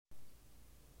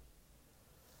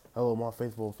Hello, my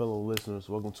faithful fellow listeners.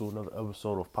 Welcome to another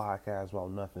episode of Podcast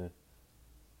About Nothing.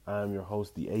 I am your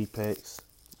host, The Apex,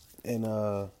 and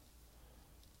I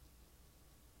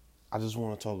just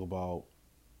want to talk about.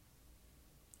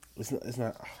 It's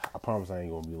not. I promise I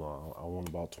ain't gonna be long. I want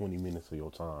about 20 minutes of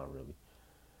your time, really.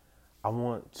 I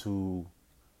want to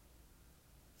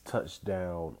touch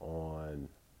down on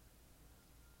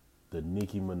the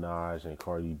Nicki Minaj and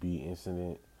Cardi B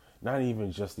incident. Not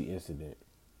even just the incident,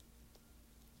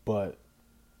 but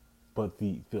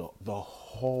the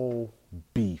whole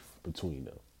beef between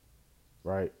them,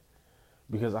 right?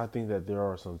 Because I think that there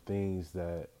are some things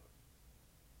that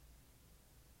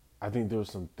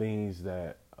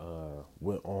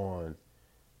went on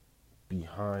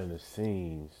behind the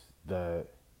scenes that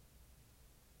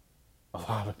a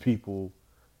lot of people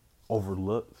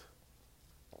overlooked.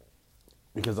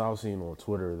 Because I was seeing on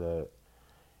Twitter that,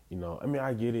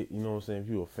 I get it, you know what I'm saying, if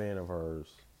you're a fan of hers,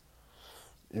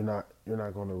 you're not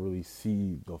gonna really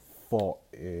see the fault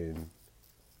in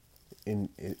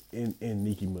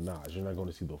Nicki Minaj. You're not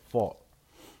gonna see the fault.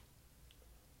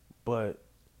 But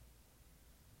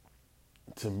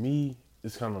to me,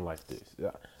 it's kind of like this.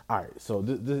 Yeah. All right, so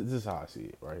this is how I see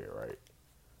it right here, right?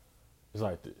 It's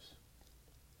like this.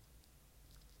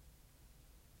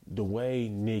 The way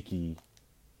Nicki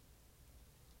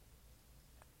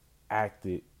act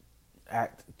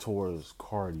towards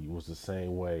Cardi was the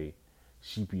same way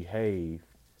she behaved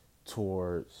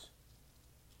towards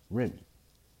Remy.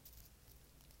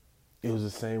 It was the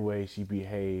same way she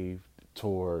behaved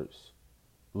towards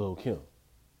Lil' Kim.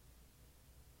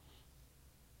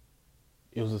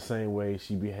 It was the same way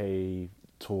she behaved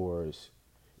towards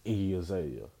Iggy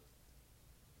Azalea.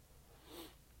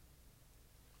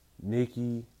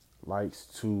 Nicki likes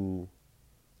to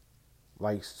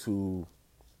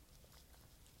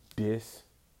diss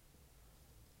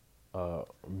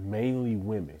mainly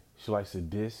women. She likes to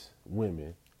diss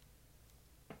women.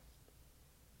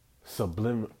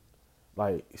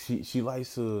 Like she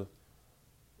likes to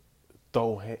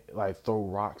throw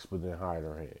rocks but then hide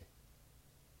her head.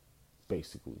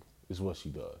 Basically, is what she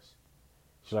does.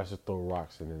 She likes to throw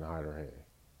rocks and then hide her head.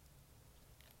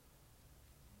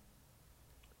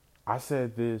 I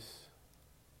said this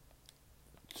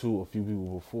to a few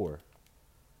people before.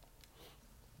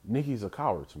 Nicki's a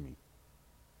coward to me.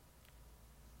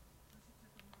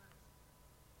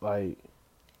 Like,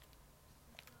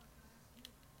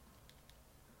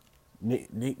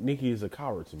 Nicki is a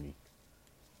coward to me.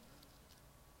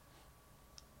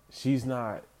 She's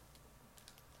not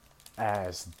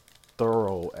as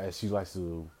thorough as she likes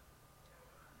to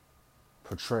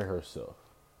portray herself.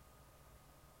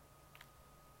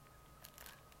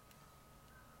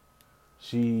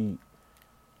 She's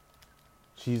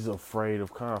afraid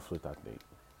of conflict, I think.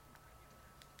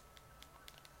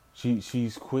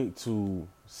 She's quick to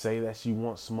say that she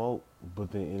wants smoke,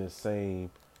 but then in the same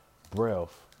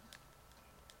breath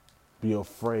be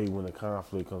afraid when the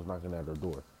conflict comes knocking at her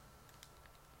door.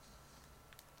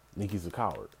 Nicki's a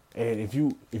coward. And if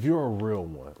you're a real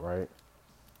one, right?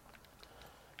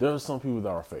 There are some people that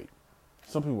are fake.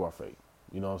 Some people are fake.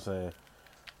 You know what I'm saying?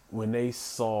 When they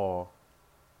saw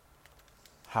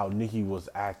how Nicki was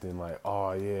acting, like,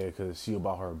 oh yeah, because she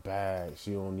about her bag,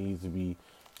 she don't need to be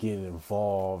getting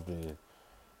involved, and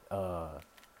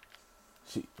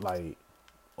she like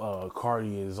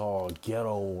Cardi is all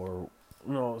ghetto, or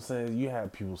you know what I'm saying. You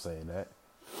have people saying that.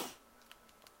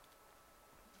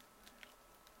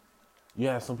 You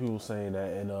have some people saying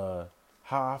that, and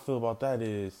how I feel about that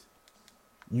is,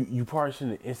 you probably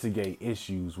shouldn't instigate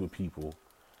issues with people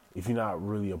if you're not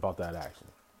really about that action.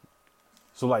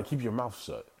 So like, keep your mouth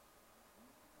shut.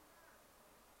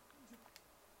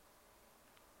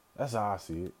 That's how I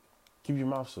see it. Keep your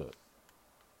mouth shut.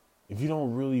 If you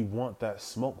don't really want that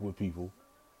smoke with people,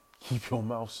 keep your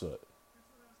mouth shut.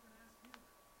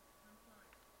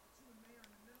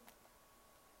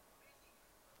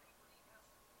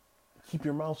 Keep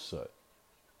your mouth shut.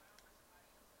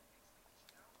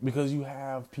 Because you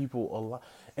have people a lot,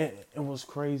 and what's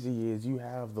crazy is you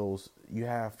have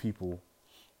people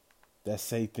that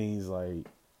say things like,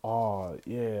 "Oh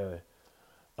yeah,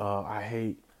 I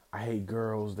hate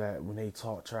girls that when they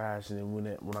talk trash, and then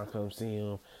when I come see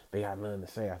them, they got nothing to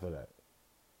say after that."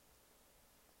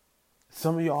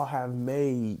 Some of y'all have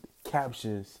made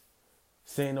captions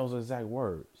saying those exact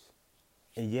words,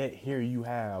 and yet here you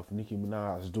have Nicki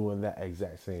Minaj doing that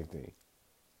exact same thing.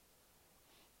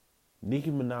 Nicki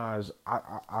Minaj,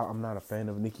 I'm not a fan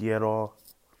of Nicki at all,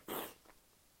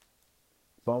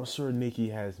 but I'm sure Nicki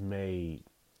has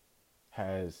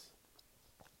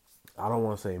I don't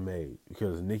want to say made,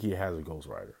 because Nicki has a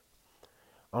ghostwriter.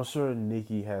 I'm sure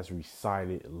Nicki has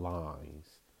recited lines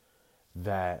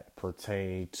that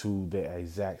pertain to the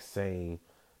exact same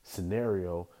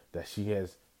scenario that she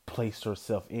has placed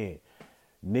herself in.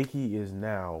 Nicki is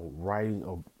now writing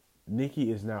a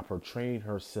Nicki is now portraying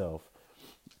herself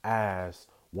as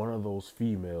one of those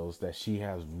females that she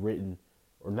has written,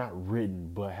 or not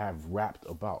written, but have rapped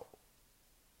about.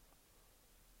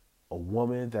 A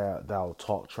woman that'll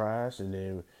talk trash, and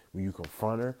then when you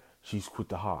confront her, she's quick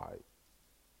to hide.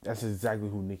 That's exactly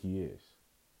who Nicki is.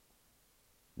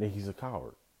 Nicki's a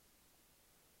coward.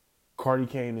 Cardi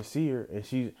came to see her, and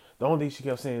the only thing she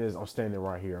kept saying is, "I'm standing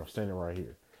right here. I'm standing right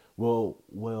here." Well,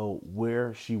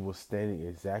 where she was standing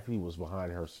exactly was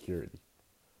behind her security.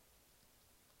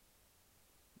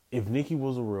 If Nicki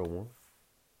was a real one,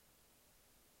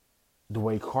 the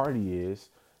way Cardi is,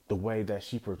 the way that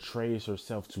she portrays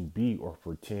herself to be or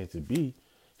pretend to be,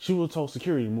 she would have told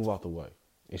security to move out the way,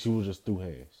 and she would just threw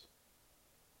hands.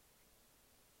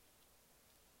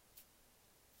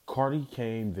 Cardi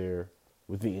came there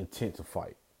with the intent to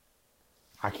fight.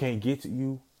 I can't get to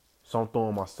you, so I'm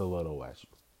throwing my stiletto at you.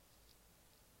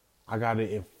 I gotta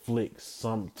inflict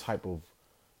some type of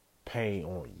pain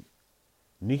on you.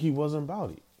 Nicki wasn't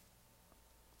about it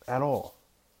at all.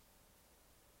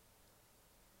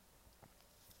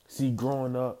 See,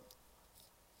 growing up,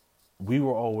 we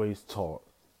were always taught,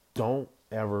 don't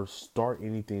ever start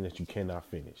anything that you cannot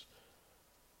finish.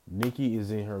 Nicki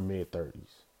is in her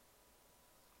mid-30s.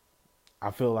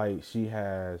 I feel like she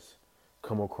has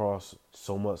come across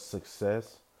so much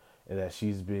success, and that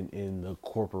she's been in the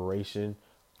corporation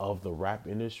of the rap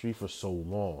industry for so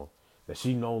long that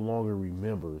she no longer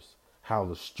remembers how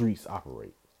the streets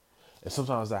operate. And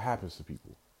sometimes that happens to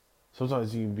people.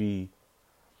 Sometimes you can be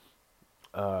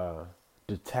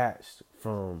detached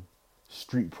from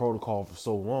street protocol for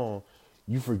so long,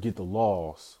 you forget the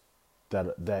laws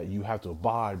that you have to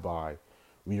abide by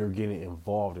when you're getting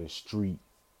involved in street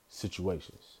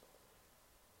situations.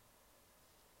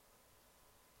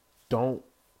 Don't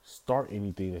start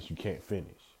anything that you can't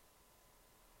finish.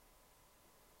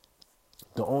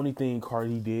 The only thing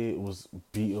Cardi did was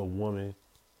be a woman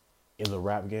in the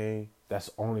rap game. That's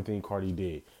the only thing Cardi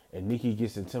did. And Nicki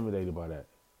gets intimidated by that.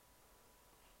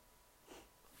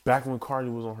 Back when Cardi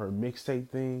was on her mixtape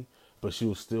thing, but she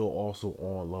was still also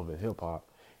on Love and Hip Hop,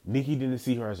 Nicki didn't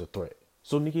see her as a threat.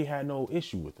 So Nicki had no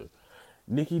issue with her.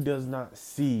 Nicki does not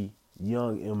see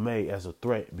Young M.A as a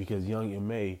threat because Young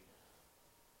M.A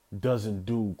doesn't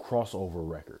do crossover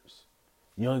records.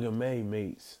 Young M.A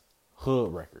makes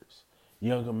hood records.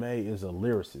 Young M.A is a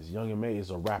lyricist. Young M.A is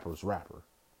a rapper's rapper.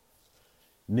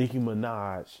 Nicki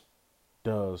Minaj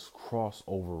does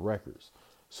crossover records.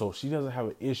 So she doesn't have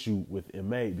an issue with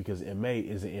M.A because M.A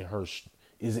isn't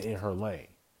in her lane.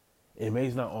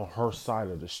 M.A.'s not on her side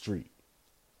of the street.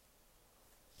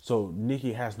 So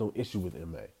Nicki has no issue with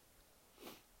M.A.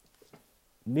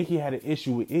 Nicki had an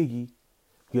issue with Iggy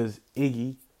because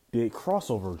Iggy did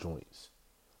crossover joints.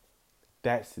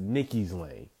 That's Nicki's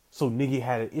lane. So Nicki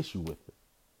had an issue with it.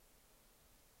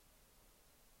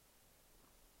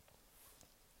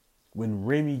 When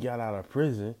Remy got out of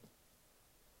prison,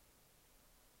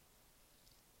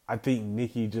 I think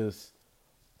Nicki just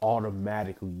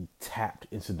automatically tapped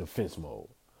into defense mode.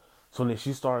 So then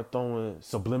she started throwing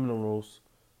subliminals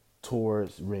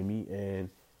towards Remy, and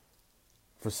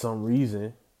for some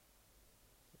reason,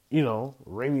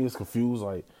 Remy is confused,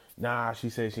 like, nah, she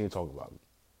said she ain't talking about me.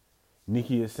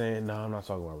 Nicki is saying, nah, I'm not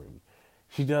talking about Remy.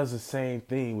 She does the same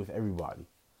thing with everybody.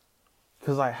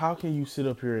 Because, like, how can you sit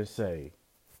up here and say,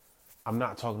 I'm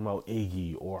not talking about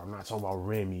Iggy, or I'm not talking about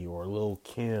Remy, or Lil'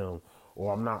 Kim,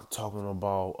 or I'm not talking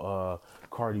about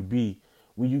Cardi B,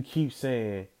 when you keep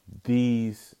saying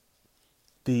these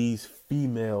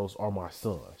females are my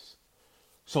sons?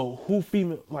 So who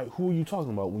are you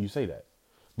talking about when you say that?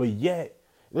 But yet,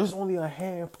 there's only a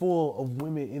handful of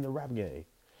women in the rap game.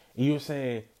 And you're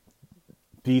saying,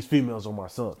 these females are my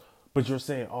sons. But you're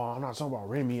saying, oh, I'm not talking about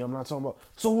Remy, I'm not talking about...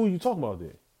 So who are you talking about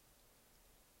then?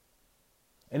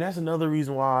 And that's another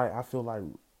reason why I feel like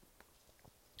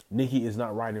Nicki is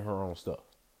not writing her own stuff.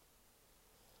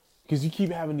 Because you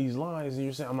keep having these lines and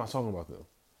you're saying, I'm not talking about them.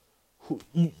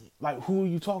 Who are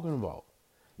you talking about?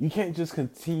 You can't just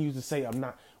continue to say, I'm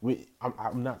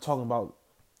not talking about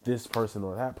this person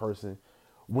or that person,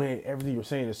 when everything you're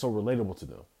saying is so relatable to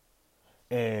them.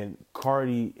 And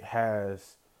Cardi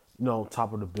has,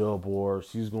 top of the Billboard.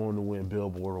 She's going to win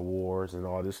Billboard Awards and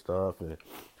all this stuff. And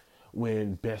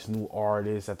win Best New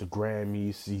Artist at the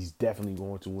Grammys. She's definitely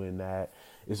going to win that.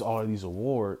 It's all of these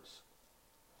awards.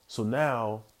 So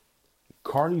now,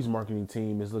 Cardi's marketing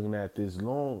team is looking at this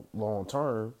long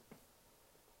term.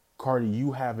 Cardi,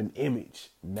 you have an image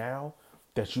now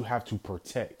that you have to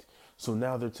protect. So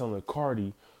now they're telling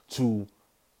Cardi to,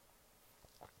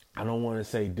 I don't want to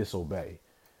say disobey,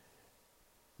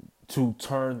 to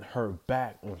turn her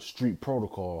back on street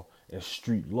protocol and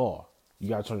street law. You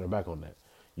got to turn your back on that.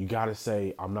 You got to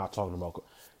say, I'm not talking about.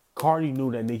 Cardi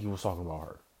knew that Nicki was talking about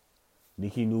her.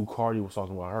 Nicki knew Cardi was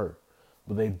talking about her.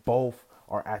 But they both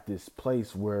are at this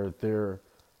place where they're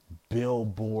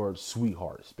billboard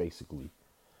sweethearts, basically.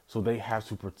 So they have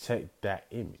to protect that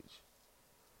image.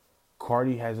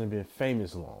 Cardi hasn't been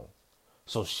famous long.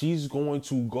 So she's going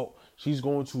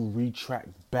to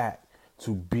retract back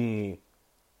to being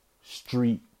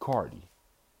street Cardi.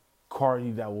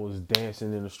 Cardi that was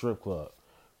dancing in a strip club.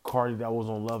 Cardi that was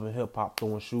on Love and Hip Hop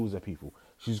throwing shoes at people.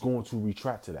 She's going to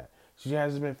retract to that. She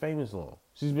hasn't been famous long.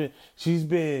 She's been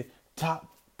top.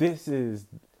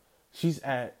 She's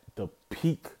at the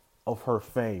peak of her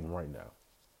fame right now.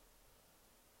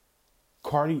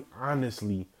 Cardi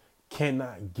honestly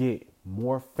cannot get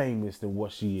more famous than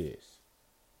what she is.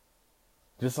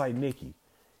 Just like Nicki.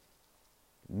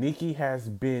 Nicki has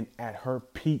been at her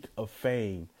peak of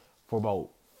fame for about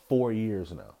 4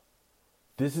 years now.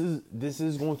 This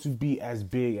is going to be as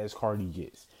big as Cardi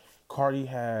gets. Cardi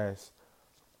has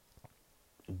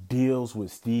deals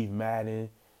with Steve Madden.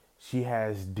 She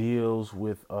has deals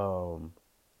with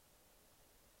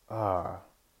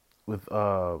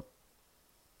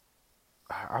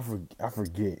I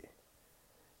forget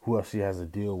who else she has a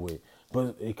deal with,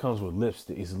 but it comes with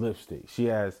lipstick. It's lipstick. She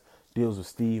has deals with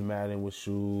Steve Madden with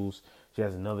shoes. She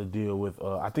has another deal with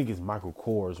I think it's Michael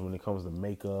Kors when it comes to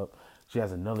makeup. She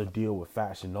has another deal with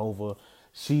Fashion Nova.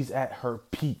 She's at her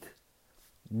peak.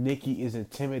 Nicki is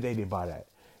intimidated by that.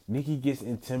 Nicki gets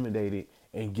intimidated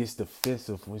and gets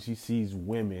defensive when she sees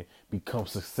women become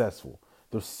successful.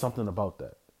 There's something about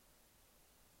that.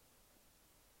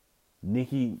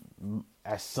 Nicki,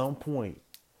 at some point,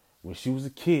 when she was a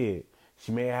kid,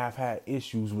 she may have had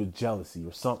issues with jealousy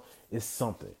or something. It's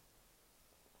something.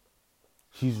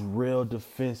 She's real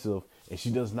defensive, and she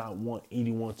does not want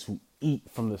anyone to eat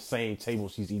from the same table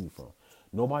she's eating from.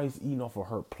 Nobody's eating off of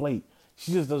her plate.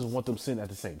 She just doesn't want them sitting at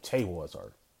the same table as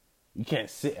her. You can't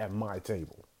sit at my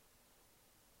table.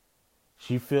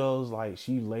 She feels like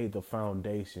she laid the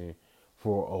foundation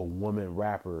for a woman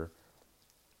rapper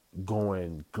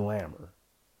going glamour.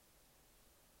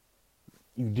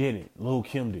 You didn't. Lil'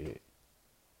 Kim did.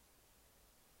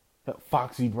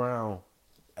 Foxy Brown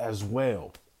as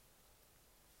well.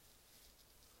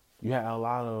 You had a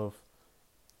lot of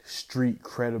street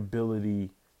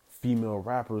credibility female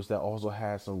rappers that also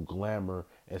had some glamour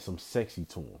and some sexy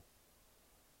to them.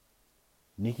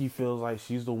 Nicki feels like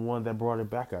she's the one that brought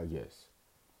it back, I guess.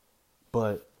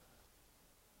 But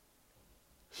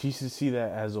she should see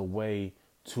that as a way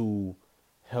to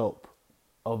help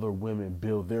other women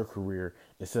build their career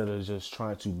instead of just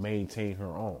trying to maintain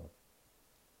her own.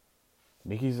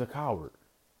 Nicki's a coward.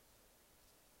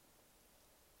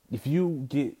 If you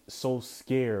get so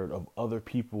scared of other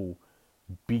people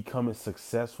becoming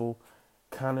successful,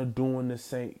 kind of doing the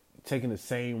same, taking the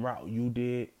same route you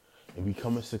did and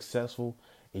becoming successful,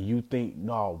 and you think,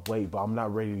 no, wait, but I'm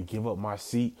not ready to give up my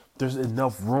seat, there's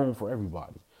enough room for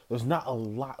everybody. There's not a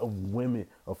lot of women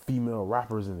or female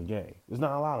rappers in the game. There's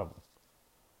not a lot of them.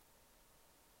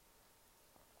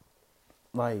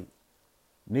 Like,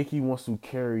 Nicki wants to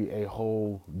carry a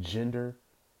whole gender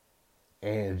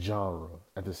and genre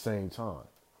at the same time.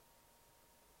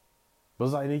 But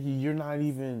it's like,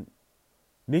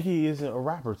 Nicki isn't a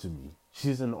rapper to me.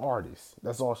 She's an artist.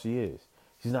 That's all she is.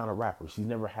 She's not a rapper. She's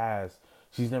never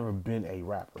been a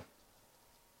rapper.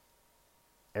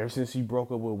 Ever since she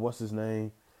broke up with what's his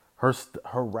name, her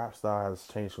rap style has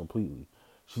changed completely.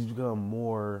 She's become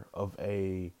more of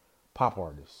a pop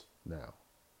artist now.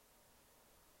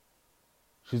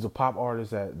 She's a pop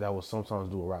artist that will sometimes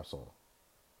do a rap song.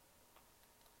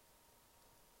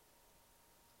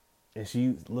 And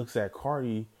she looks at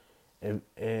Cardi, and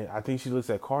I think she looks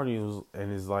at Cardi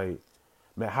and is like,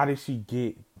 man, how did she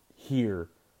get here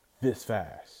this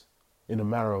fast in a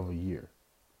matter of a year?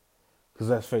 Because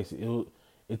let's face it,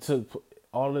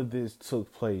 all of this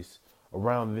took place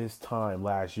around this time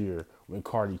last year when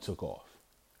Cardi took off.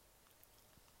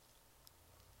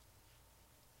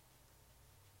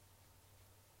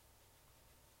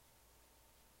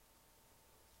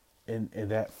 And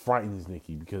that frightens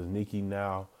Nicki because Nicki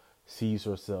now sees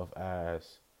herself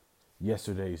as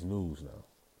yesterday's news now.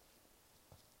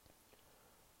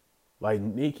 Like,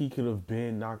 Nicki could have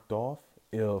been knocked off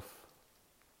if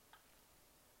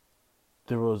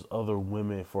there was other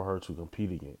women for her to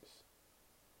compete against.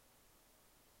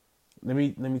 Let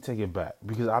me take it back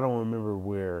because I don't remember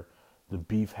where the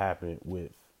beef happened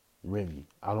with Remy.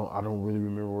 I don't really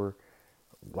remember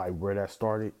like where that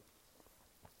started,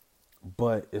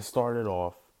 but it started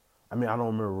off. I mean, I don't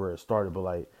remember where it started, but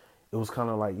like it was kind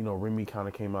of like, Remy kind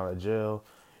of came out of jail.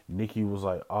 Nikki was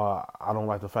like, I don't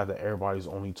like the fact that everybody's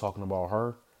only talking about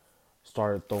her.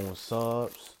 Started throwing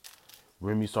subs.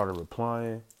 Remy started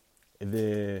replying, and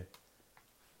then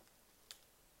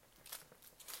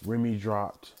Remy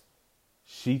dropped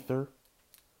Shether.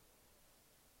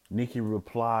 Nikki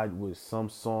replied with some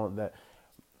song that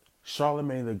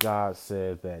Charlemagne the God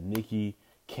said that Nikki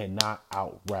cannot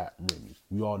out rap Remy.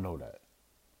 We all know that.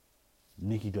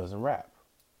 Nikki doesn't rap.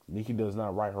 Nikki does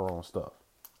not write her own stuff.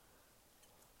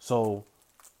 So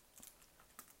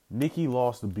Nikki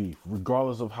lost the beef.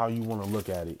 Regardless of how you want to look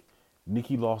at it,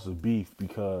 Nikki lost the beef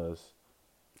because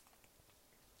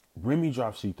Remy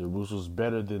dropped Shether, which was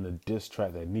better than the diss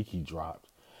track that Nikki dropped.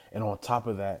 And on top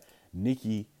of that,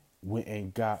 Nikki went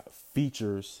and got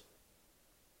features.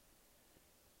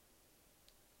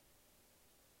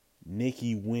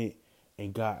 Nikki went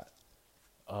and got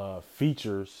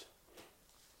features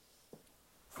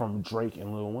from Drake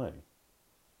and Lil Wayne.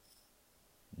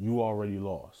 You already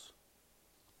lost.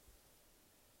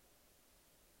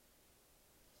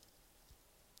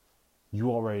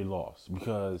 You already lost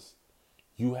because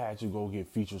you had to go get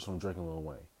features from Drake and Lil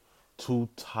Wayne. Two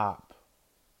top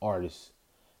artists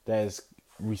that is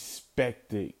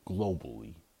respected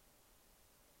globally.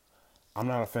 I'm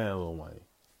not a fan of Lil Wayne.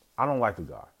 I don't like the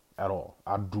guy at all.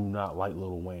 I do not like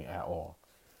Lil Wayne at all.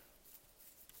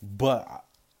 But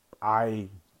I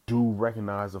do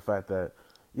recognize the fact that,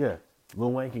 yeah,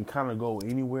 Lil Wayne can kind of go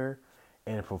anywhere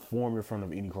and perform in front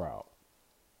of any crowd.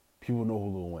 People know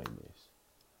who Lil Wayne is.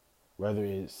 Whether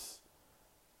it's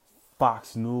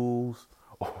Fox News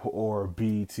or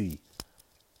BET.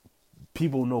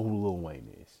 People know who Lil Wayne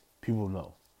is. People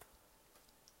know.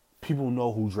 People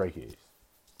know who Drake is.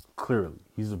 Clearly.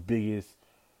 He's the biggest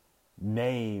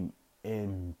name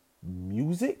in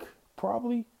music,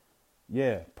 probably.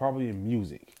 Yeah, probably in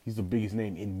music. He's the biggest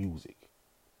name in music.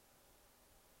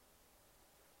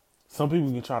 Some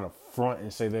people can try to front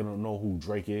and say they don't know who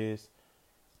Drake is.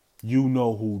 You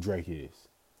know who Drake is.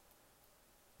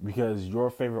 Because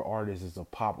your favorite artist is a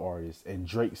pop artist, and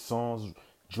Drake's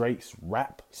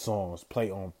rap songs play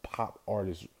on pop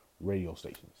artist radio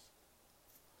stations.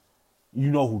 You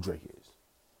know who Drake is.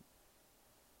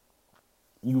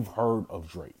 You've heard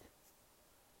of Drake.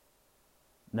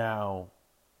 Now,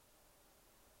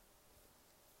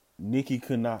 Nikki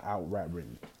could not out-rap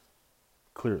Remy.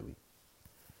 Clearly.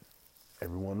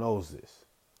 Everyone knows this.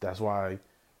 That's why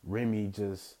Remy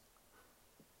just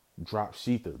dropped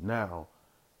Shether. Now,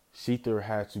 Shether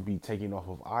had to be taken off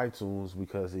of iTunes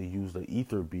because it used the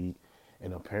Ether beat,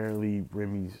 and apparently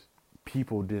Remy's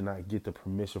people did not get the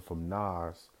permission from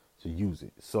Nas to use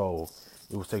it. So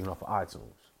it was taken off of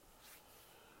iTunes.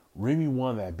 Remy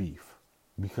won that beef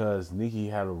because Nikki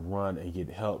had to run and get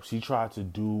help. She tried to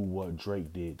do what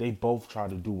Drake did. They both tried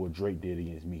to do what Drake did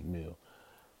against Meek Mill.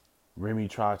 Remy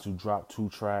tried to drop 2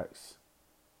 tracks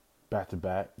back to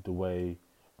back the way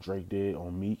Drake did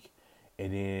on Meek.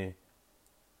 And then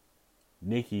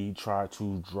Nikki tried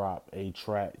to drop a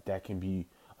track that can be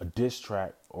a diss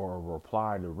track or a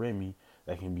reply to Remy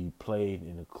that can be played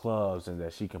in the clubs and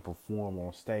that she can perform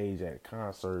on stage at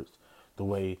concerts the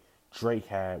way Drake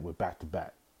had with Back to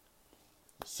Back.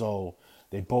 So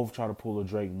they both try to pull a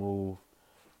Drake move,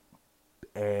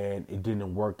 and it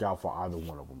didn't work out for either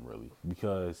one of them really,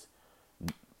 because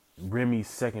Remy's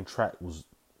second track was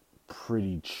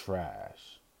pretty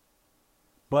trash.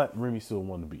 But Remy still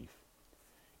won the beef.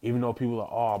 Even though people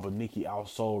are, but Nikki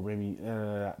outsold Remy,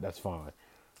 that's fine.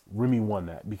 Remy won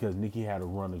that because Nikki had to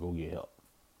run to go get help.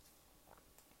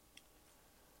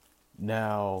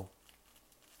 Now,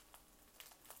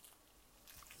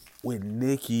 with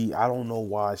Nikki, I don't know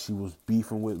why she was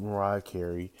beefing with Mariah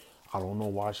Carey. I don't know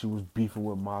why she was beefing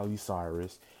with Miley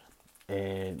Cyrus.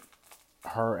 And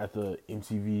her at the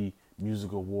MTV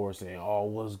Music Awards saying, "Oh,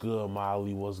 what's good,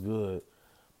 Miley, what's good?"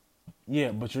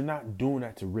 Yeah, but you're not doing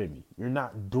that to Remy. You're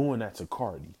not doing that to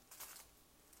Cardi.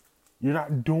 You're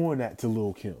not doing that to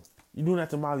Lil' Kim. You're doing that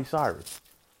to Miley Cyrus.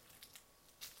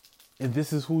 And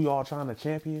this is who y'all trying to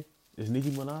champion? Is Nicki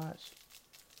Minaj?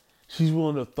 She's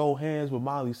willing to throw hands with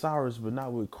Miley Cyrus, but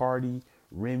not with Cardi,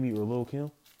 Remy, or Lil'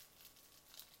 Kim?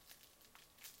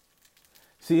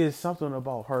 See, it's something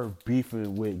about her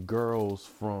beefing with girls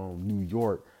from New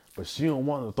York, but she don't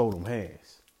want to throw them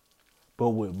hands. But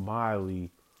with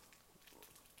Miley,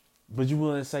 but you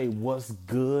willing to say what's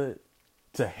good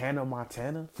to Hannah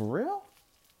Montana? For real?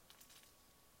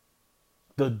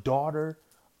 The daughter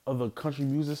of the country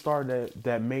music star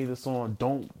that made the song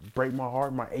 "Don't Break My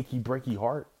Heart, My Achy Breaky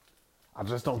Heart"? I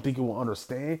just don't think it will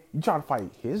understand. You trying to fight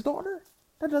his daughter?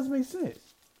 That doesn't make sense.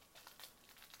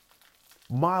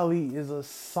 Miley is a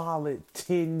solid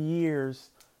 10 years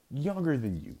younger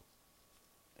than you.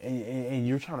 And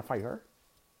you're trying to fight her?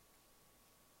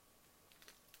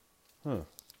 Huh.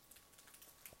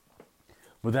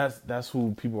 But that's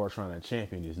who people are trying to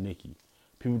champion is Nicki.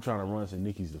 People trying to run to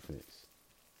Nicki's defense.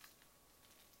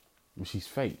 But she's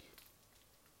fake.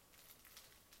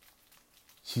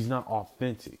 She's not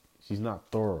authentic. She's not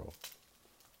thorough.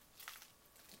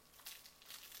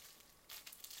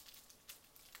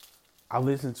 I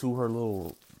listened to her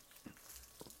little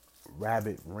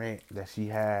rabbit rant that she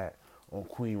had on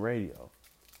Queen Radio.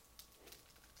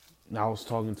 And I was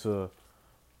talking to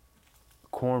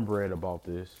Cornbread about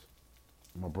this,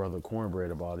 my brother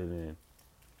Cornbread about it, and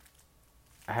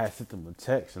I had sent them a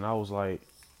text, and I was like,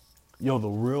 yo, the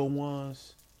real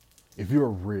ones, if you're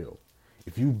real,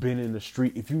 if you've been in the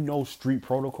street, if you know street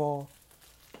protocol,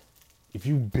 if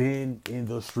you've been in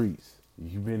the streets,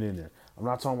 if you've been in there, I'm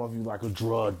not talking about if you like a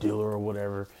drug dealer or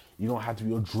whatever. You don't have to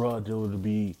be a drug dealer to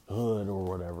be hood or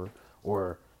whatever,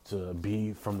 or to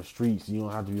be from the streets. You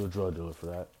don't have to be a drug dealer for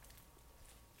that.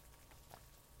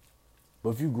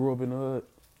 But if you grew up in the hood,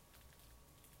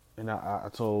 and I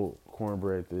told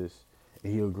Cornbread this,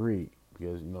 and he agreed,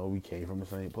 because, we came from the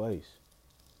same place.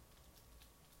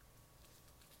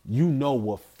 You know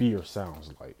what fear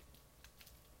sounds like.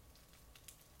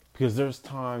 Because there's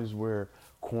times where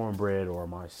Cornbread or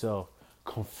myself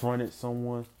confronted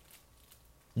someone,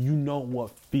 you know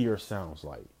what fear sounds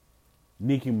like.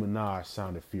 Nicki Minaj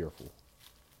sounded fearful.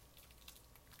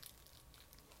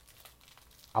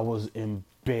 I was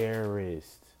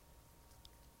embarrassed.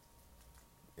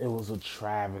 It was a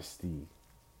travesty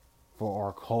for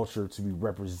our culture to be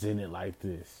represented like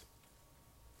this.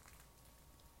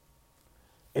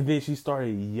 And then she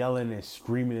started yelling and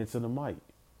screaming into the mic.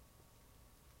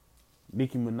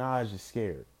 Nicki Minaj is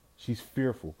scared. She's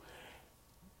fearful.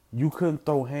 You couldn't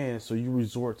throw hands, so you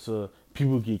resort to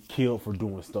people get killed for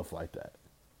doing stuff like that.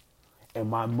 And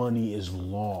my money is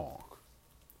long.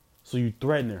 So you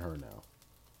threatening her now.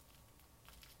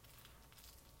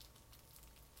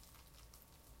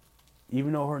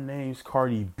 Even though her name's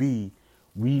Cardi B,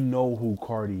 we know who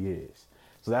Cardi is.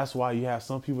 So that's why you have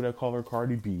some people that call her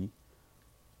Cardi B.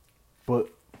 But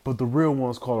the real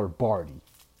ones call her Barty.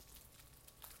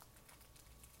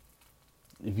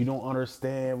 If you don't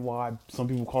understand why some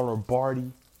people call her Barty,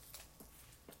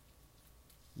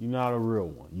 you're not a real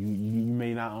one. You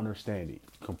may not understand it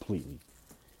completely.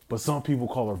 But some people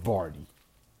call her Barty.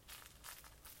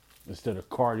 Instead of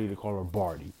Cardi, they call her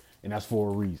Barty. And that's for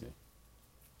a reason.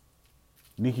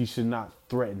 Nicki should not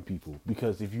threaten people.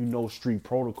 Because if you know street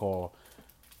protocol,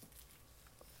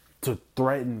 to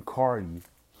threaten Cardi,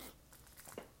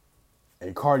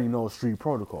 and Cardi knows street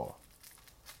protocol.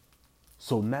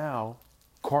 So now,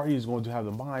 Cardi is going to have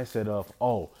the mindset of,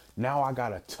 oh, now I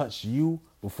gotta touch you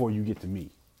before you get to me.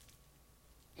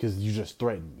 Because you just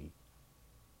threatened me.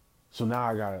 So now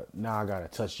I gotta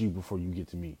touch you before you get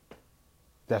to me.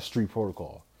 That's street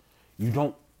protocol. You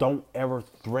don't ever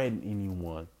threaten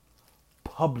anyone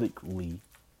publicly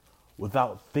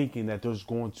without thinking that there's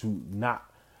going to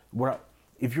not.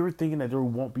 If you're thinking that there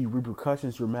won't be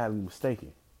repercussions, you're madly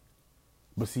mistaken.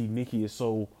 But see, Nicki is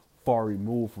so far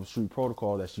removed from street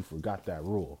protocol that she forgot that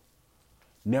rule.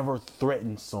 Never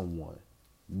threaten someone.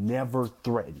 Never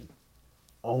threaten.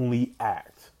 Only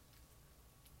act.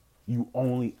 You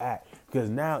only act. Because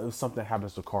now if something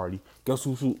happens to Cardi, guess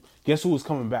who it's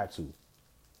coming back to?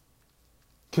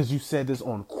 Because you said this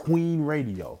on Queen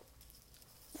Radio.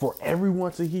 For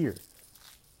everyone to hear.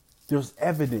 There's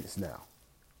evidence now.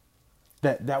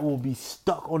 That will be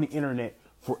stuck on the internet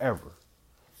forever.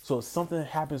 So if something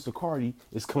happens to Cardi,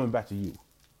 it's coming back to you.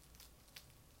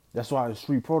 That's why in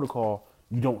street protocol,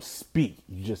 you don't speak,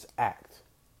 you just act.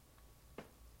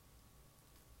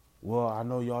 Well, I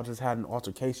know y'all just had an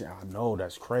altercation. I know,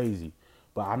 that's crazy.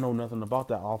 But I know nothing about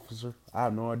that, officer. I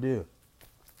have no idea.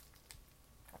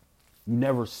 You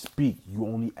never speak, you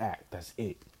only act. That's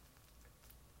it.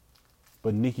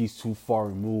 But Nicki's too far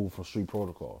removed from street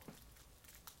protocol.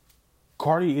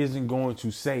 Cardi isn't going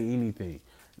to say anything.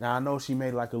 Now, I know she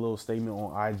made like a little statement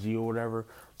on IG or whatever,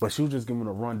 but she was just giving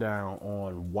a rundown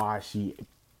on why she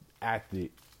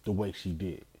acted the way she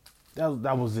did.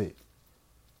 That was it.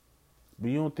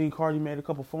 But you don't think Cardi made a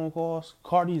couple phone calls?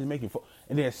 Cardi is making phone,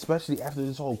 and then especially after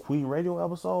this whole Queen Radio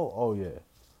episode, oh yeah.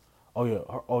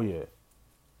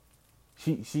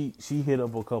 She hit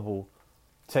up a couple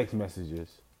text messages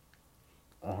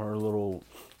on her little,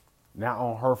 not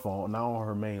on her phone, not on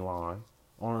her main line,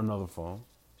 on another phone.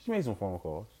 She made some phone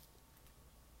calls.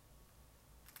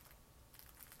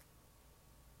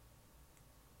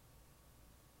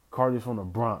 Cardi's from the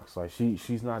Bronx. Like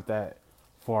she's not that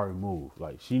far removed.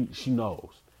 Like she knows.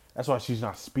 That's why she's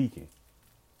not speaking.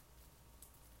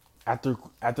 After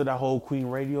that whole Queen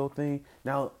Radio thing,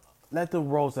 now let the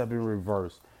roles have been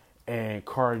reversed, and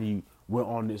Cardi went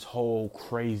on this whole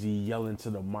crazy yelling to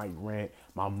the mic rant.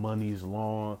 My money's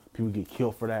long. People get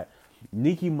killed for that.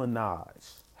 Nicki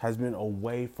Minaj has been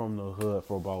away from the hood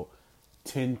for about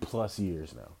 10 plus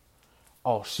years now.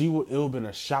 Oh, it would have been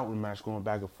a shouting match going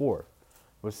back and forth.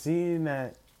 But seeing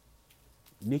that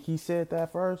Nicki said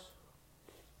that first,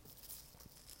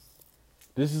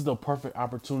 this is the perfect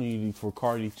opportunity for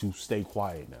Cardi to stay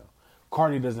quiet now.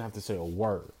 Cardi doesn't have to say a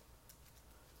word.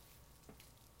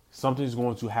 Something's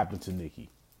going to happen to Nicki.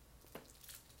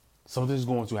 Something's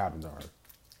going to happen to her.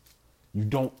 You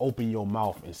don't open your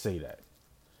mouth and say that.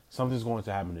 Something's going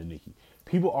to happen to Nicki.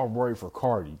 People are worried for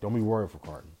Cardi. Don't be worried for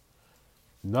Cardi.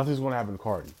 Nothing's going to happen to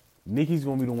Cardi. Nicki's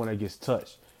going to be the one that gets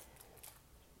touched.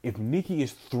 If Nicki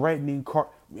is threatening Cardi,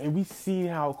 and we seen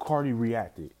how Cardi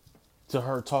reacted to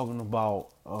her talking about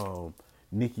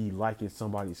Nicki liking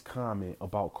somebody's comment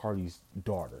about Cardi's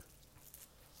daughter.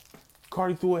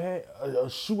 Cardi threw a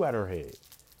shoe at her head.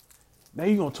 Now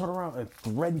you're going to turn around and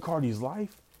threaten Cardi's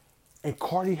life? And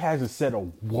Cardi hasn't said a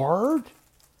word?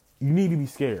 You need to be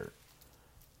scared.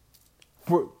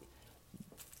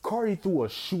 Cardi threw a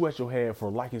shoe at your head for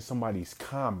liking somebody's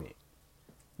comment.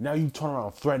 Now you turn around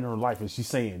and threaten her life and she's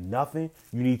saying nothing?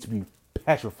 You need to be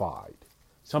petrified.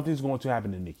 Something's going to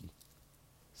happen to Nicki.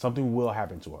 Something will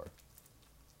happen to her.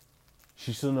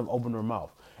 She shouldn't have opened her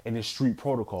mouth. And it's street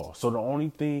protocol. So the only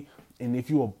thing, and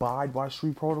if you abide by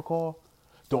street protocol,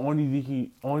 the only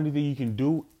thing you can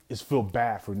do is feel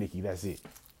bad for Nicki. That's it.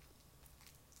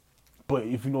 But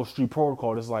if you know street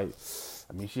protocol, it's like,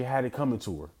 I mean, she had it coming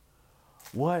to her.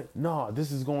 What? No,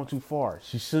 this is going too far.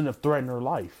 She shouldn't have threatened her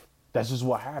life. That's just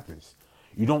what happens.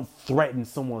 You don't threaten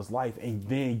someone's life and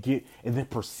then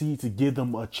proceed to give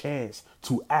them a chance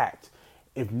to act.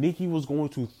 If Nicki was going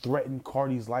to threaten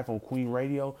Cardi's life on Queen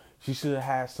Radio, she should have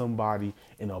had somebody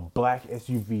in a black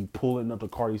SUV pulling up to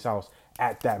Cardi's house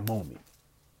at that moment.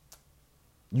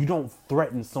 You don't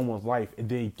threaten someone's life and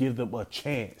then give them a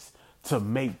chance to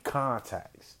make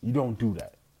contacts. You don't do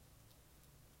that.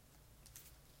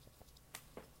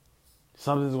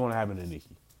 Something's going to happen to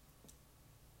Nicki.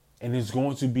 And it's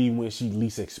going to be when she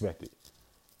least expected.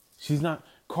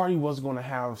 Cardi wasn't going to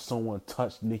have someone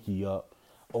touch Nicki up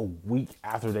a week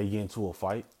after they get into a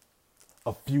fight.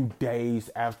 A few days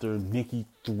after Nicki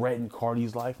threatened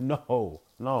Cardi's life. No.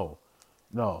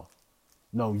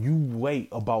 You wait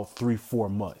about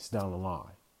 3-4 months down the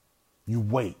line. You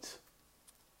wait.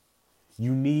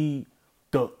 You need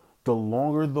the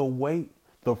longer the wait,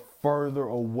 the further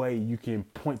away you can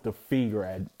point the finger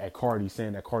at Cardi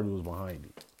saying that Cardi was behind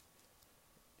it.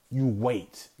 You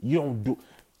wait. You don't do.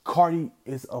 Cardi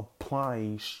is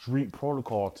applying street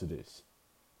protocol to this.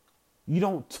 You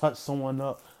don't touch someone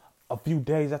up a few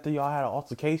days after y'all had an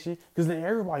altercation, because then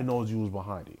everybody knows you was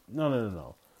behind it.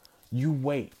 No. You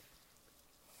wait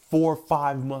 4 or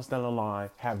 5 months down the line,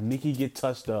 have Nicki get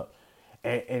touched up,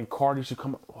 and Cardi should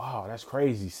come. Wow, that's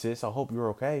crazy, sis. I hope you're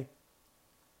okay.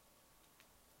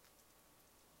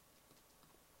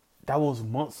 That was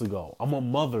months ago. I'm a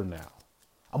mother now.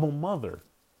 I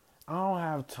don't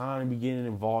have time to be getting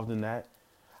involved in that.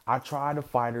 I tried to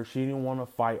fight her. She didn't want to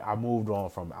fight. I moved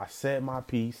on from it. I said my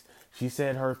piece. She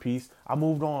said her piece. I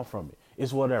moved on from it.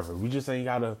 It's whatever. We just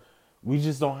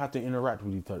don't have to interact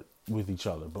with each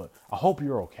other. But I hope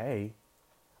you're okay.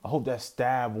 I hope that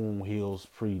stab wound heals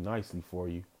pretty nicely for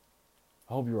you.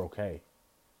 I hope you're okay.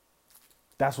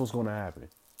 That's what's going to happen.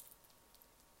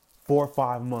 4 or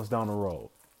 5 months down the road.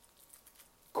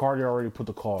 Cardi already put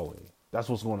the call in. That's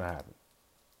what's going to happen.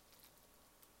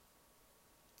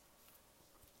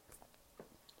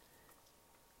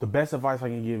 The best advice I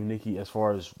can give Nicki as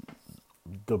far as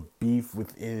the beef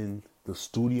within the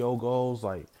studio goes,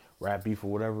 like rap beef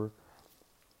or whatever,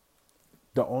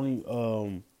 the only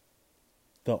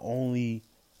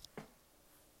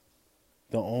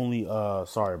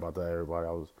sorry about that, everybody.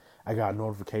 I got a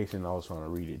notification. I was trying to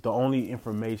read it. The only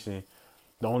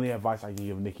advice I can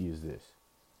give Nicki is this: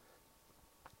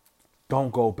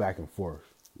 don't go back and forth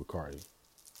with Cardi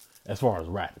as far as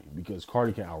rapping, because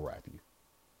Cardi can out-rap you.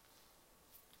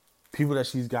 People that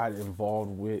she's got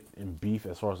involved with in beef,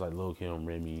 as far as like Lil Kim,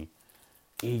 Remy,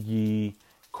 Iggy,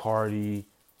 Cardi,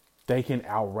 they can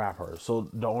out-rap her. So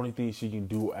the only thing she can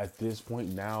do at this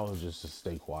point now is just to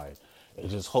stay quiet and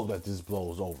just hope that this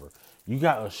blows over. You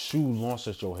got a shoe launched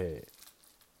at your head.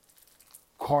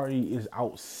 Cardi is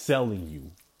outselling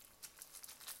you.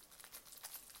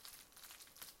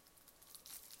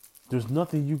 There's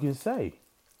nothing you can say.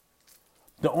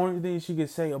 The only thing she could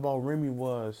say about Remy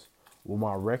was, well,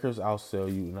 my records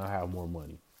outsell you and I have more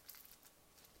money.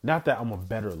 Not that I'm a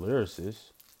better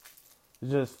lyricist.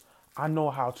 It's just, I know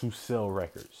how to sell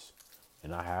records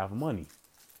and I have money.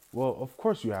 Well, of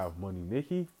course you have money,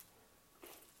 Nicki.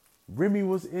 Remy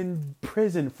was in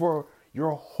prison for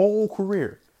your whole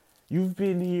career. You've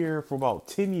been here for about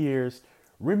 10 years.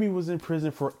 Remy was in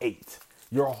prison for 8.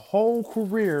 Your whole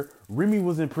career, Remy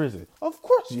was in prison. Of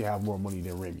course you have more money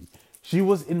than Remy. She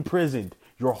was imprisoned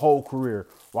your whole career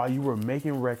while you were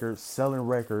making records, selling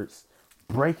records,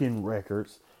 breaking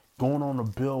records, going on the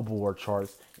Billboard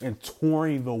charts, and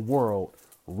touring the world.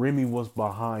 Remy was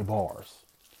behind bars.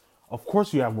 Of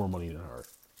course you have more money than her.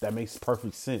 That makes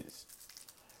perfect sense.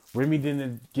 Remy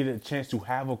didn't get a chance to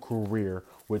have a career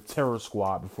with Terror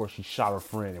Squad before she shot her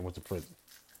friend and went to prison.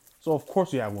 So of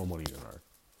course you have more money than her.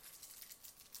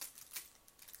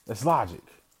 That's logic.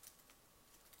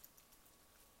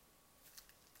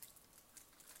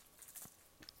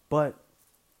 But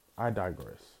I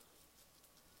digress.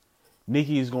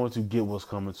 Nicki is going to get what's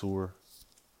coming to her.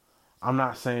 I'm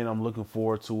not saying I'm looking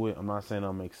forward to it. I'm not saying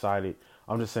I'm excited.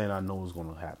 I'm just saying I know what's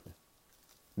going to happen.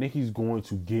 Nicki's going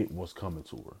to get what's coming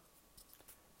to her.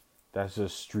 That's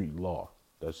just street law.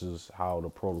 That's just how the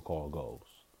protocol goes.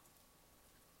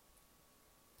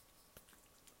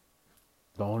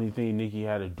 The only thing Nicki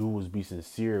had to do was be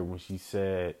sincere when she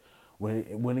said,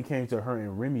 when it came to her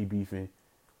and Remy beefing,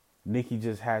 Nicki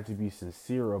just had to be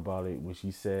sincere about it when she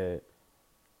said,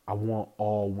 I want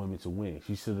all women to win.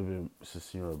 She should have been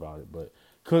sincere about it, but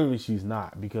clearly she's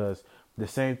not, because the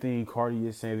same thing Cardi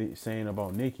is saying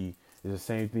about Nicki is the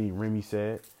same thing Remy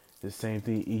said, the same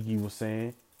thing Iggy was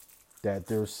saying, that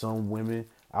there's some women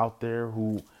out there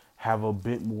who have a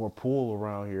bit more pull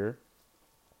around here.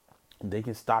 They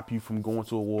can stop you from going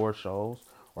to award shows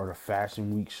or the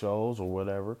Fashion Week shows or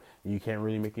whatever, and you can't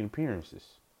really make any appearances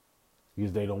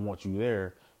because they don't want you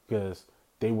there because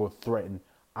they will threaten,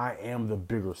 I am the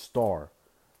bigger star.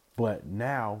 But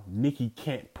now Nicki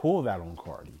can't pull that on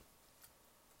Cardi.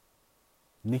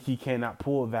 Nicki cannot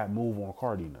pull that move on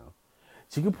Cardi now.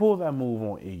 She can pull that move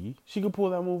on Iggy. She can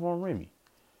pull that move on Remy.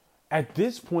 At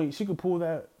this point, she could pull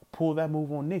that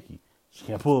move on Nicki. She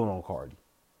can't pull it on Cardi.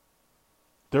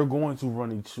 They're going to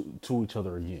run into each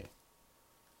other again.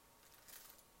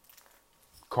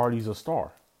 Cardi's a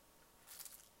star.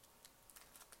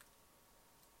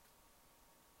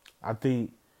 I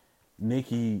think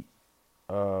Nicki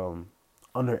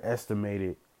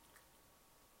underestimated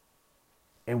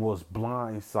and was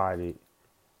blindsided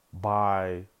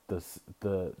by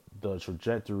the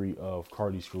trajectory of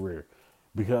Cardi's career,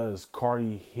 because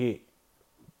Cardi hit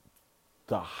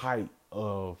the height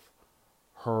of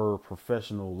her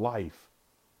professional life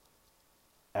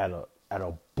at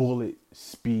a bullet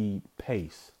speed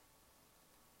pace,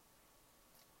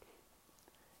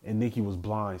 and Nicki was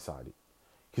blindsided.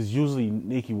 Because usually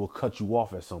Nicki will cut you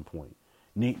off at some point.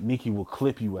 Nicki will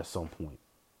clip you at some point.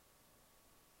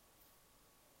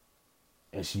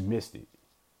 And she missed it.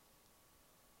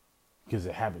 Because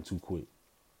it happened too quick.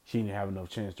 She didn't have enough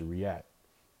chance to react.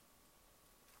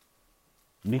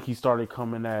 Nicki started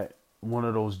coming at one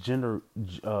of those Jenner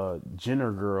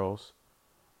girls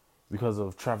because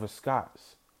of Travis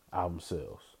Scott's album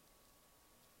sales.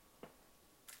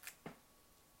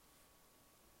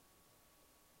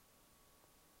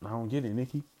 I don't get it,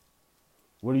 Nicki.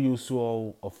 What are you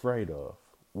so afraid of?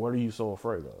 What are you so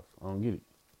afraid of? I don't get it.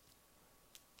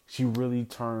 She really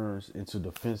turns into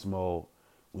defense mode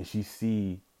when she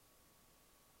see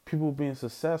people being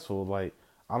successful. Like,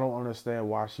 I don't understand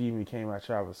why she even came at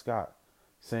Travis Scott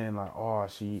saying like, oh,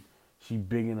 she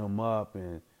bigging him up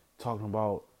and talking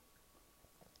about,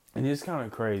 and it's kind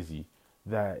of crazy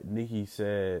that Nicki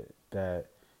said that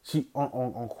she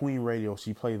on Queen Radio,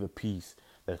 she played the piece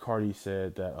that Cardi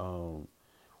said that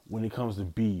when it comes to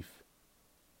beef,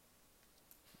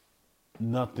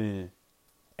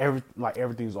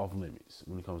 everything's off limits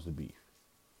when it comes to beef,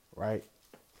 right?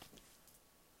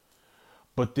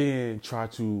 But then try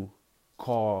to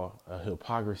call a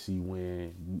hypocrisy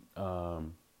when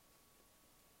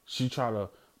she tried to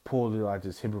pull like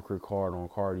this hypocrite card on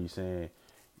Cardi saying,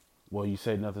 well, you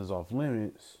say nothing's off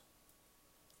limits,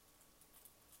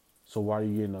 so why are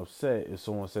you getting upset if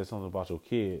someone said something about your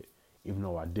kid, even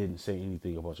though I didn't say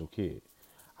anything about your kid?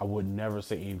 I would never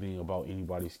say anything about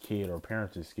anybody's kid or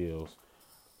parenting skills.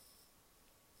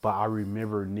 But I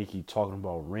remember Nicki talking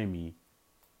about Remy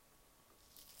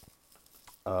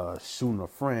shooting a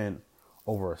friend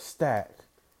over a stack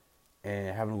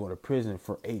and having to go to prison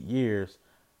for 8 years.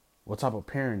 What type of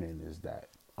parenting is that?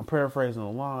 I'm paraphrasing the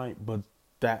line, but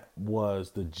that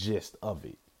was the gist of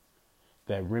it.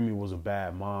 That Remy was a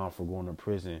bad mom for going to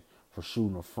prison for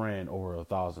shooting a friend over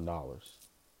 $1,000.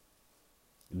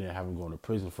 And then having gone to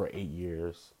prison for 8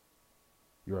 years,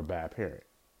 you're a bad parent.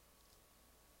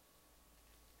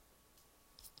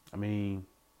 I mean,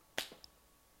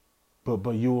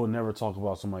 but you will never talk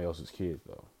about somebody else's kid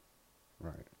though.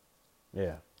 Right.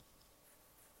 Yeah.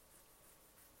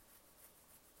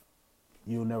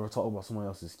 You'll never talk about somebody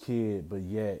else's kid, but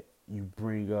yet you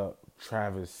bring up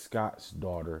Travis Scott's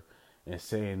daughter and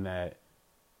saying that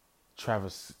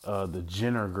Travis, the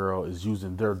Jenner girl, is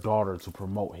using their daughter to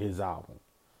promote his album.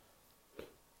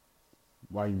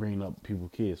 Why are you bringing up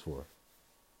people's kids for?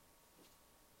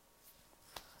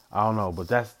 I don't know, but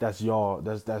that's y'all.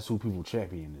 That's who people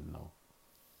championing though.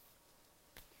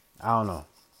 I don't know.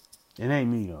 It ain't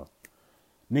me though.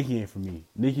 Nicki ain't for me.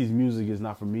 Nicki's music is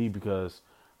not for me because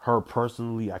her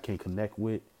personally I can't connect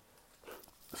with.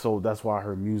 So that's why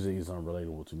her music is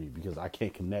unrelatable to me because I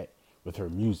can't connect with her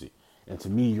music. And to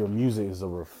me, your music is a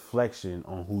reflection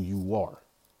on who you are.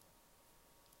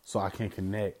 So I can't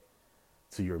connect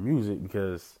to your music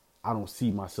because I don't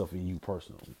see myself in you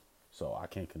personally. So I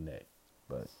can't connect.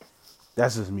 But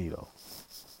that's just me though.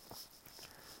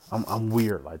 I'm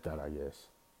weird like that, I guess.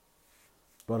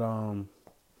 But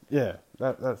yeah,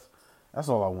 that's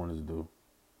all I wanted to do.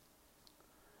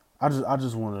 I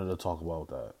just wanted to talk about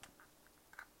that.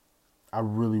 I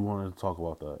really wanted to talk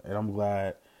about that, and I'm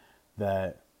glad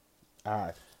that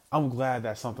I'm glad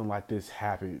that something like this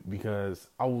happened because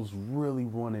I was really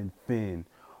running thin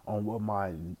on what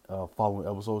my following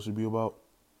episode should be about.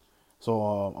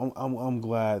 So I'm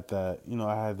glad that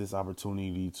I had this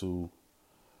opportunity to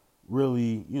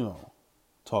really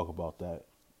talk about that.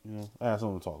 I had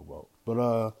something to talk about,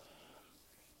 but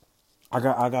I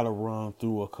gotta run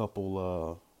through a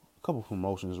couple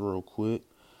promotions real quick.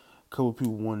 A couple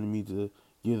people wanted me to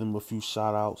give them a few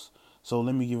shout outs. So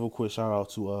let me give a quick shout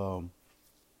out to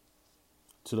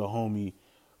the homie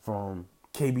from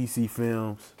KBC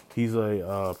Films. He's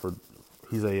a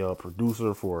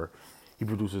producer he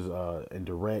produces and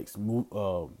directs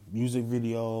music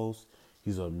videos.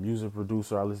 He's a music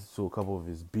producer. I listen to a couple of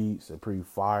his beats. They're pretty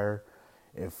fire.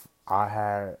 If I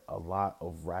had a lot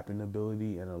of rapping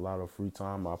ability and a lot of free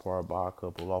time, I'd probably buy a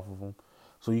couple off of him.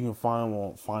 So you can find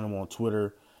him on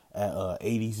Twitter at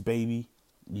 80s Baby.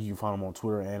 You can find him on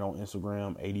Twitter and on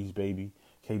Instagram, 80s Baby,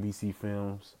 KBC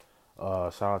Films.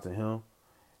 Shout out to him.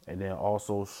 And then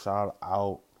also shout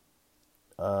out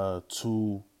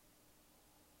to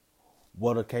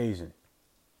What Occasion.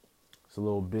 It's a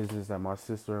little business that my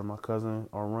sister and my cousin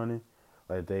are running.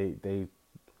 Like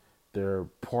they're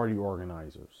party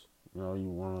organizers. You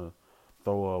want to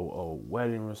throw a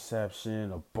wedding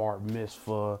reception, a bar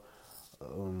mitzvah,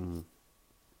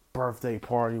 birthday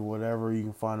party, whatever. You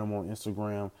can find them on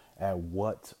Instagram at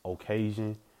What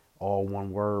Occasion, all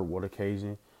one word, What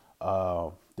Occasion.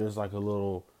 There's like a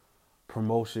little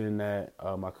promotion that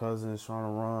my cousin is trying to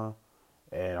run,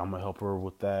 and I'm gonna help her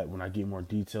with that. When I get more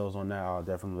details on that, I'll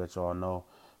definitely let y'all know.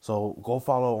 So go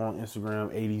follow on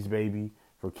Instagram, 80s Baby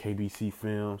for KBC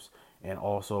Films, and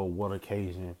also What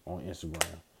Occasion on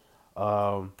Instagram.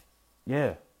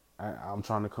 Yeah, I'm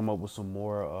trying to come up with some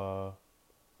more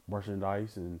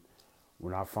merchandise, and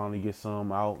when I finally get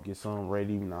some out, get some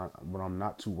ready, when I'm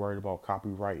not too worried about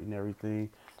copyright and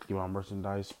everything, get my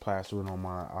merchandise plastered on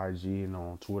my IG and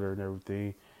on Twitter and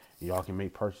everything. And y'all can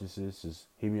make purchases. Just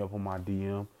hit me up on my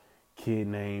DM,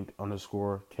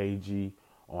 kidnamed_KG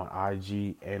on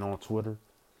IG and on Twitter.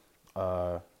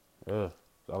 Yeah. So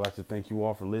I'd like to thank you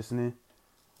all for listening.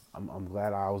 I'm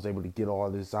glad I was able to get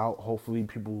all this out. Hopefully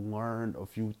people learned a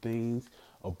few things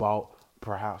about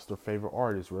perhaps their favorite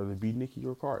artist, whether it be Nicki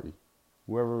or Cardi.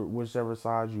 Whichever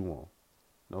side you want.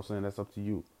 You know what I'm saying? That's up to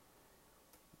you.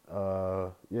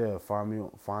 Yeah, find me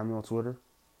on Twitter,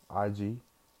 IG,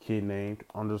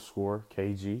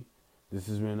 kidnamed_KG. This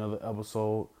has been another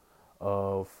episode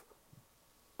of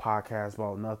Podcast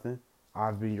About Nothing.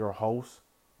 I've been your host,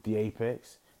 The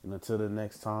Apex. And until the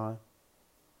next time,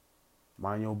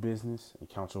 mind your business and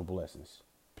count your blessings.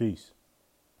 Peace.